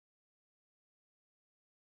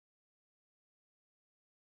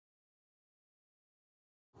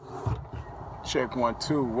Check 1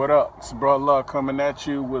 2. What up? It's Bro Luuh coming at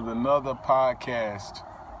you with another podcast.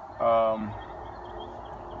 I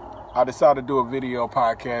decided to do a video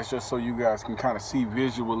podcast just so you guys can kind of see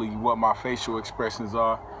visually what my facial expressions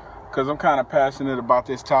are, because I'm kind of passionate about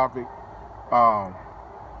this topic.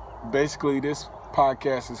 Basically, this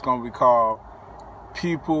podcast is going to be called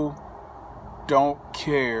 "People Don't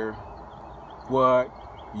Care What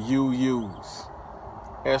You Use."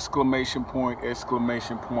 Exclamation point,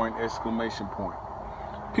 exclamation point, exclamation point.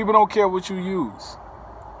 People don't care what you use.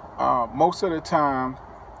 Most of the time,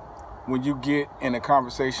 when you get in a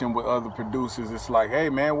conversation with other producers, it's like,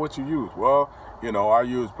 hey man, what you use? Well, I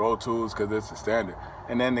use Pro Tools because it's the standard.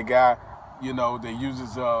 And then the guy, that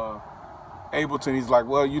uses Ableton, he's like,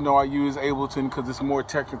 well, I use Ableton because it's more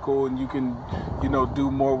technical and you can,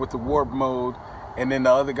 do more with the warp mode. And then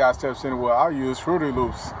the other guy steps in, well, I use Fruity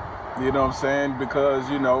Loops. You know what I'm saying? Because,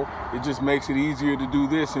 it just makes it easier to do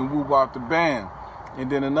this and whoop out the band. And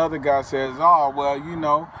then another guy says, oh, well,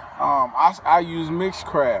 I use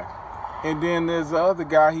Mixcraft. And then there's the other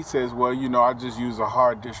guy, he says, well, I just use a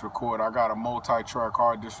hard disk recorder. I got a multi-track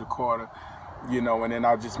hard disk recorder, and then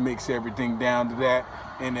I just mix everything down to that.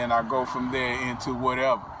 And then I go from there into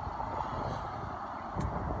whatever.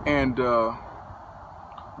 And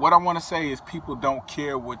what I want to say is people don't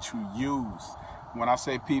care what you use. When I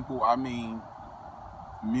say people, I mean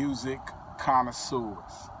music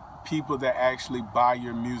connoisseurs, people that actually buy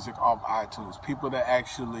your music off iTunes, people that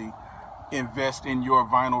actually invest in your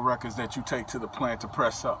vinyl records that you take to the plant to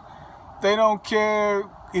press up. They don't care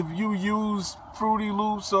if you use Fruity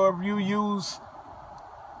Loops or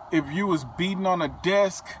if you was beating on a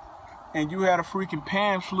desk and you had a freaking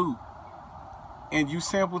pan flute and you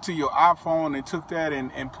sampled to your iPhone and took that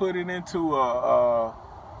and put it into a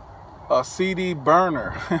CD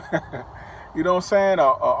burner. You know what I'm saying? A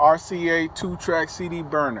RCA 2-track CD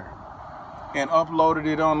burner, and uploaded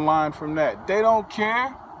it online from that. They don't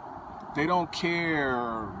care. They don't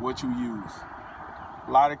care what you use.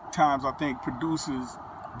 A lot of times I think producers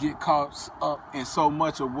get caught up in so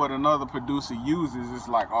much of what another producer uses. It's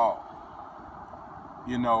like, oh,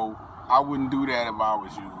 I wouldn't do that if I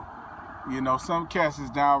was you. Some cats is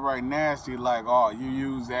downright nasty, like, oh, you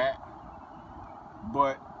use that.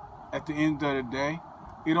 But at the end of the day,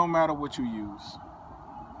 it don't matter what you use.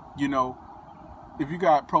 If you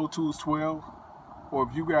got Pro Tools 12 or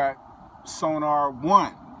if you got Sonar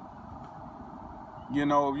 1, if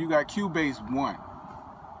you got Cubase 1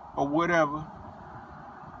 or whatever,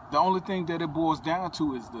 the only thing that it boils down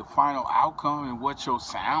to is the final outcome and what your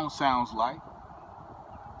sound sounds like.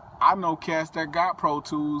 I know cats that got Pro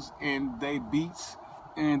Tools and they beats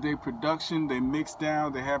and they production, they mix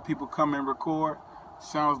down, they have people come and record.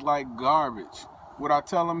 Sounds like garbage. Would I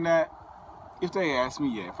tell them that? If they ask me,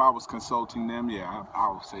 yeah. If I was consulting them, yeah, I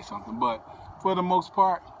would say something. But for the most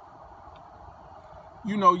part,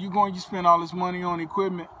 you spend all this money on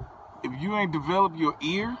equipment. If you ain't developed your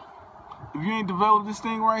ear, if you ain't developed this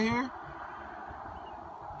thing right here,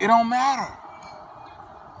 it don't matter.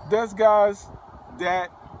 There's guys that,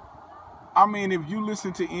 if you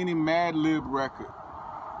listen to any Mad Lib record,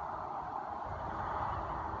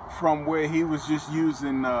 from where he was just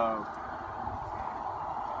using the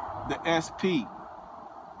SP,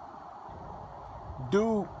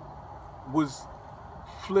 dude was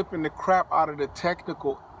flipping the crap out of the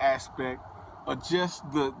technical aspect of just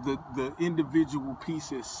the individual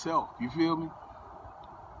piece itself. You feel me?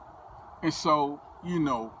 And so,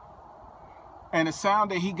 and the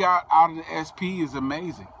sound that he got out of the SP is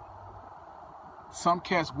amazing. Some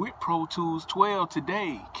cats with Pro Tools 12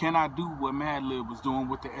 today cannot do what Mad Lib was doing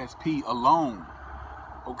with the SP alone.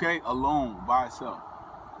 Okay? Alone, by itself.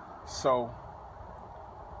 So,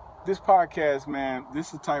 this podcast, man, this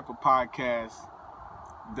is the type of podcast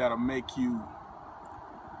that'll make you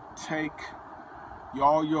take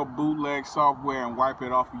all your bootleg software and wipe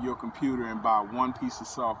it off of your computer and buy one piece of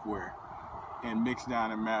software and mix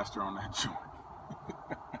down and master on that joint.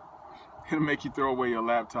 It'll make you throw away your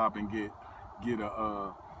laptop and get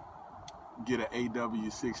a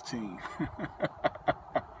AW16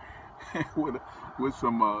 with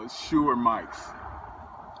some Shure mics.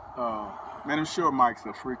 Man, them Shure mics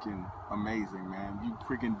are freaking amazing, man. You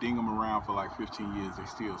freaking ding them around for like 15 years, they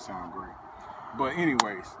still sound great. But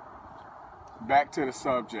anyways, back to the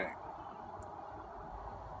subject.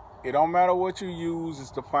 It don't matter what you use,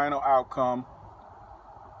 it's the final outcome.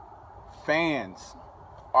 Fans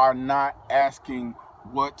are not asking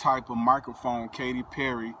what type of microphone Katy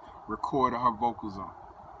Perry recorded her vocals on.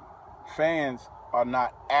 Fans are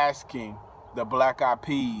not asking the Black Eyed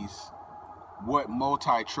Peas what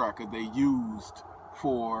multi-tracker they used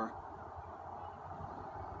for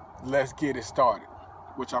Let's Get It Started,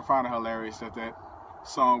 which I find it hilarious that that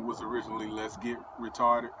song was originally Let's Get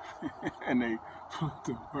Retarded, and they flipped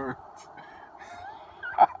the words.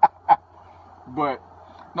 But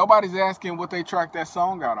nobody's asking what they tracked that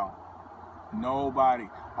song out on. Nobody.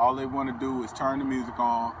 All they want to do is turn the music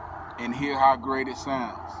on and hear how great it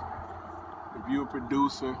sounds. If you're a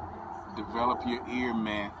producer, develop your ear,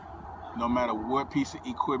 man. No matter what piece of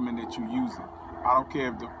equipment that you're using. I don't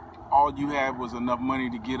care if all you had was enough money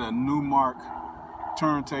to get a Newmark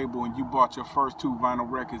turntable and you bought your first 2 vinyl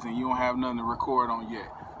records and you don't have nothing to record on yet.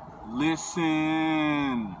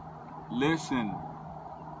 Listen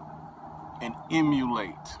and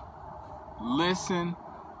emulate. Listen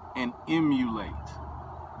and emulate.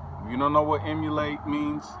 If you don't know what emulate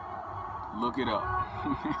means, look it up.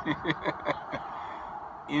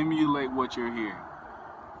 Emulate what you're hearing.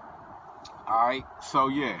 Alright, so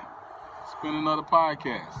yeah, it's been another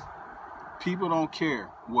podcast. People don't care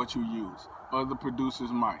what you use. Other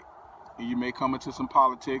producers might. And you may come into some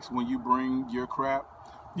politics when you bring your crap.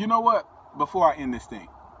 You know what? Before I end this thing,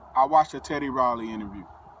 I watched a Teddy Riley interview.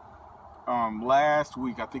 Last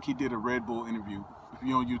week, I think he did a Red Bull interview. If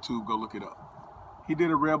you're on YouTube, go look it up. He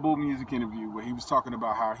did a Red Bull music interview where he was talking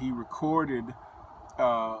about how he recorded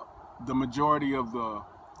the majority of the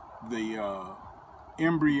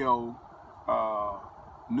embryo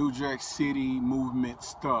New Jack City movement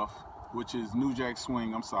stuff, which is New Jack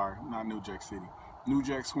Swing. I'm sorry, not New Jack City. New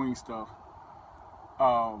Jack Swing stuff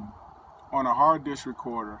on a hard disk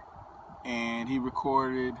recorder, and he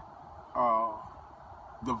recorded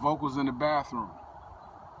the vocals in the bathroom,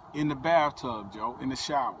 in the bathtub, Joe, in the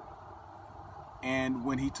shower. And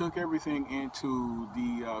when he took everything into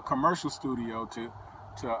the commercial studio to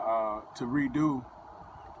redo,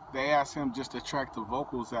 they asked him just to track the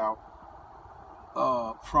vocals out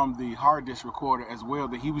from the hard disk recorder as well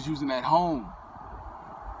that he was using at home,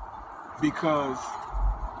 because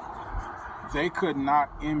they could not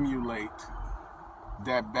emulate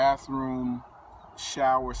that bathroom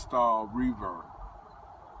shower stall reverb.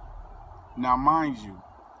 Now, mind you,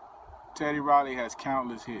 Teddy Riley has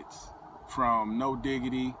countless hits, from No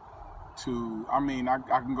Diggity to, I mean, I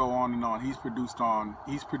can go on and on. He's produced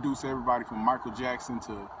everybody from Michael Jackson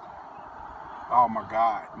to, oh my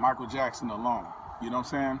God, Michael Jackson alone. You know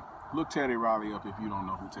what I'm saying? Look Teddy Riley up if you don't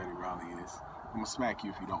know who Teddy Riley is. I'm gonna smack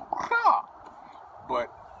you if you don't. But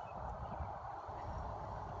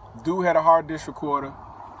dude had a hard disk recorder.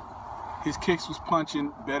 His kicks was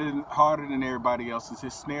punching harder than everybody else's.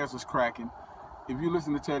 His snares was cracking. If you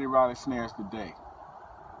listen to Teddy Riley's snares today,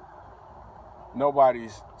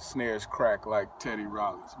 nobody's snares crack like Teddy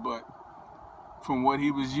Riley's. But from what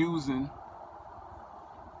he was using,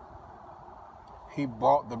 he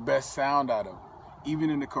bought the best sound out of it.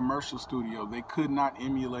 Even in the commercial studio, they could not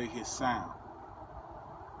emulate his sound.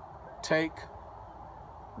 Take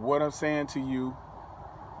what I'm saying to you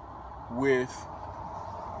with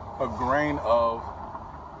a grain of,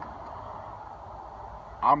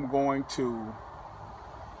 I'm going to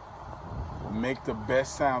make the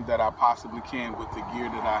best sound that I possibly can with the gear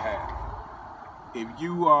that I have. If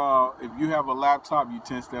you have a laptop, you're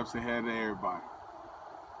 10 steps ahead of everybody.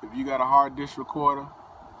 If you got a hard disk recorder,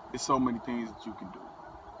 there's so many things that you can do.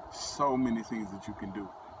 So many things that you can do.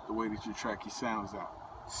 The way that you track your sounds out.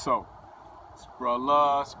 So, it's Bruh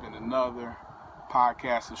Luuh. It's been another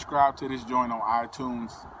podcast. Subscribe to this joint on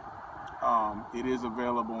iTunes. It is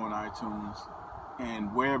available on iTunes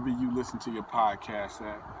and wherever you listen to your podcasts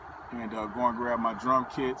at. And go and grab my drum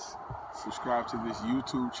kits. Subscribe to this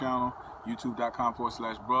YouTube channel,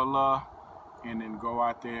 youtube.com/Bruh Luuh. And then go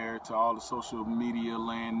out there to all the social media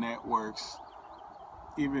land networks.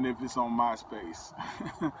 Even if it's on MySpace,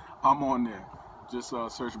 I'm on there. Just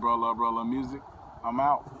search Bruh Luuh Music. I'm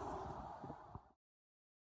out.